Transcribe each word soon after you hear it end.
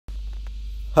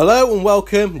Hello and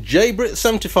welcome,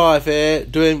 JBrit75 here,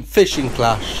 doing Fishing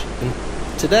Clash,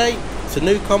 and today it's a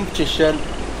new competition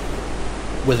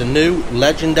with a new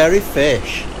legendary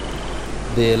fish,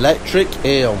 the electric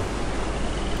eel.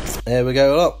 Here we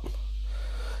go, look.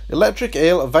 Electric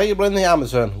eel available in the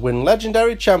Amazon. Win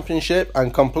legendary championship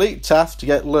and complete task to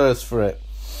get lures for it.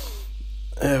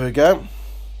 Here we go.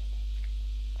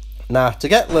 Now, to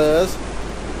get lures,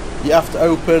 you have to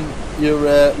open your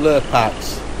lure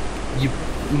packs. You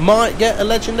might get a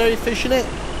legendary fish in it,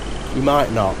 you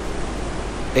might not.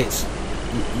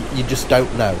 You just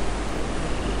don't know.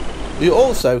 You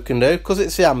also can do, because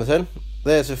it's the Amazon,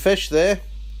 there's a fish there,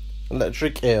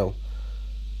 electric eel.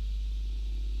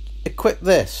 Equip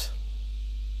this.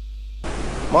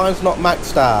 Mine's not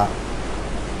maxed out.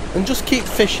 And just keep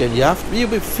fishing. You'll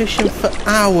be fishing for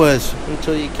hours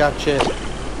until you catch it.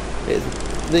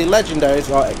 The legendaries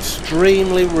are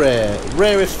extremely rare.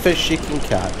 Rarest fish you can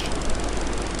catch.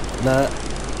 Now,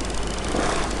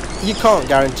 you can't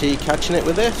guarantee catching it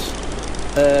with this.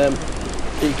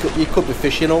 You could be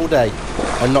fishing all day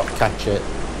and not catch it.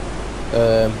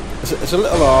 It's a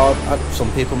little hard.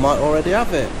 Some people might already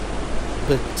have it,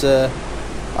 but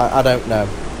I don't know.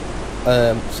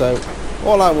 So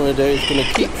all I'm going to do is going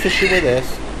to keep fishing with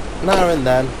this now and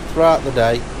then throughout the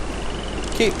day.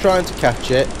 Keep trying to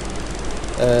catch it,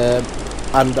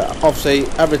 and obviously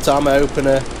every time I open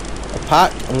a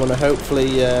pack, I'm going to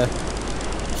hopefully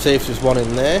see if there's one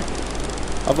in there.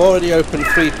 I've already opened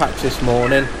 3 packs this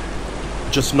morning,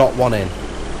 just not one in,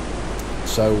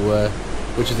 so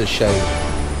which is a shame.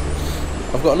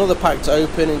 I've got another pack to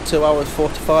open in 2 hours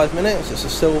 45 minutes. It's a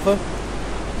silver,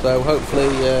 so hopefully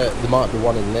there might be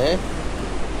one in there.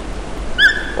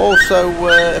 Also,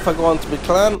 if I go on to my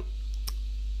clan,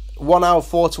 1 hour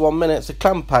 41 minutes the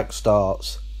clan pack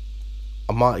starts.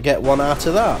 I might get one out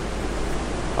of that.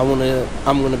 I'm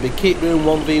gonna keep doing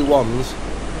 1v1s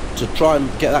to try and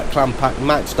get that clan pack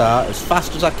maxed out as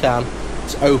fast as I can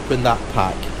to open that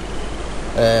pack.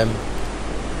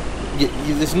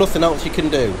 There's nothing else you can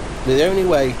do. The only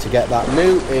way to get that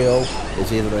new eel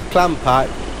is either a clan pack,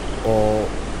 or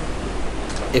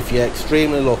if you're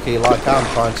extremely lucky like I'm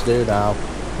trying to do now,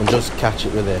 and just catch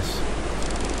it with this.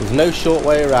 There's no short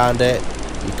way around it.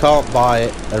 You can't buy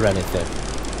it or anything,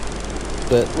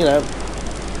 but you know,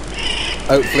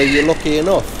 hopefully you're lucky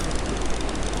enough.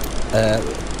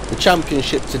 The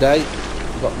championship today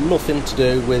got nothing to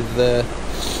do with the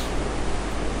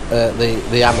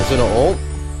Amazon at all.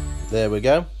 There we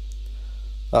go.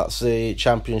 That's the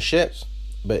championships,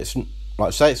 but it's, like I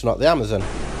say, it's not the Amazon.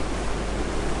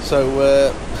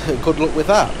 So good luck with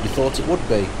that. You thought it would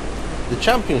be. The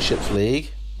Championships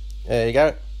League, there you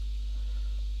go,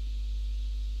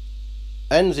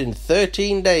 ends in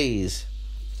 13 days.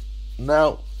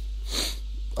 Now,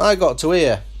 I got to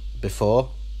here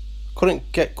before,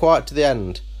 couldn't get quite to the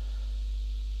end.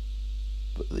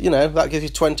 But, you know, that gives you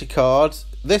 20 cards.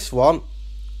 This one,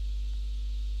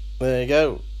 there you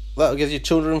go, that'll give you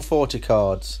 240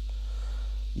 cards.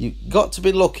 You got to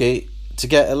be lucky to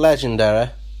get a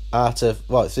legendary out of,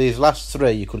 well, it's these last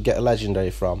 3 you could get a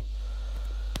legendary from.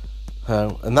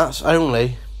 And that's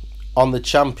only on the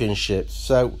championships.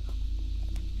 So,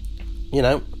 you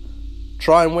know,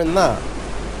 try and win that.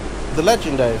 The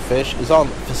legendary fish is on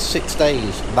for 6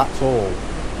 days, that's all.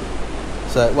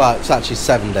 So, well, it's actually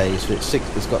 7 days.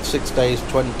 It's got 6 days,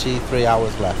 23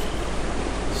 hours left.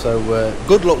 So,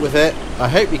 good luck with it. I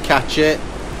hope you catch it.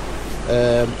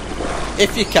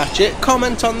 If you catch it,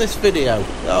 comment on this video.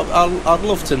 I'd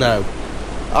love to know.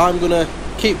 I'm going to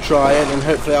keep trying, and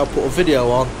hopefully I'll put a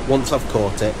video on once I've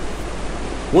caught it.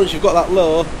 Once you've got that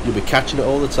lure, you'll be catching it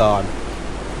all the time.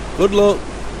 Good luck,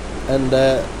 and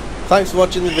thanks for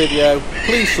watching the video.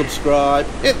 Please subscribe,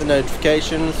 hit the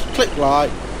notifications, click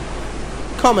like,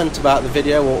 comment about the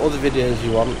video or other videos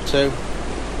you want to,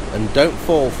 and don't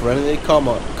fall for any of the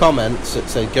comments that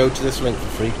say go to this link for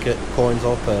free coins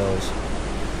or pearls.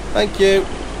 Thank you.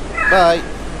 Bye.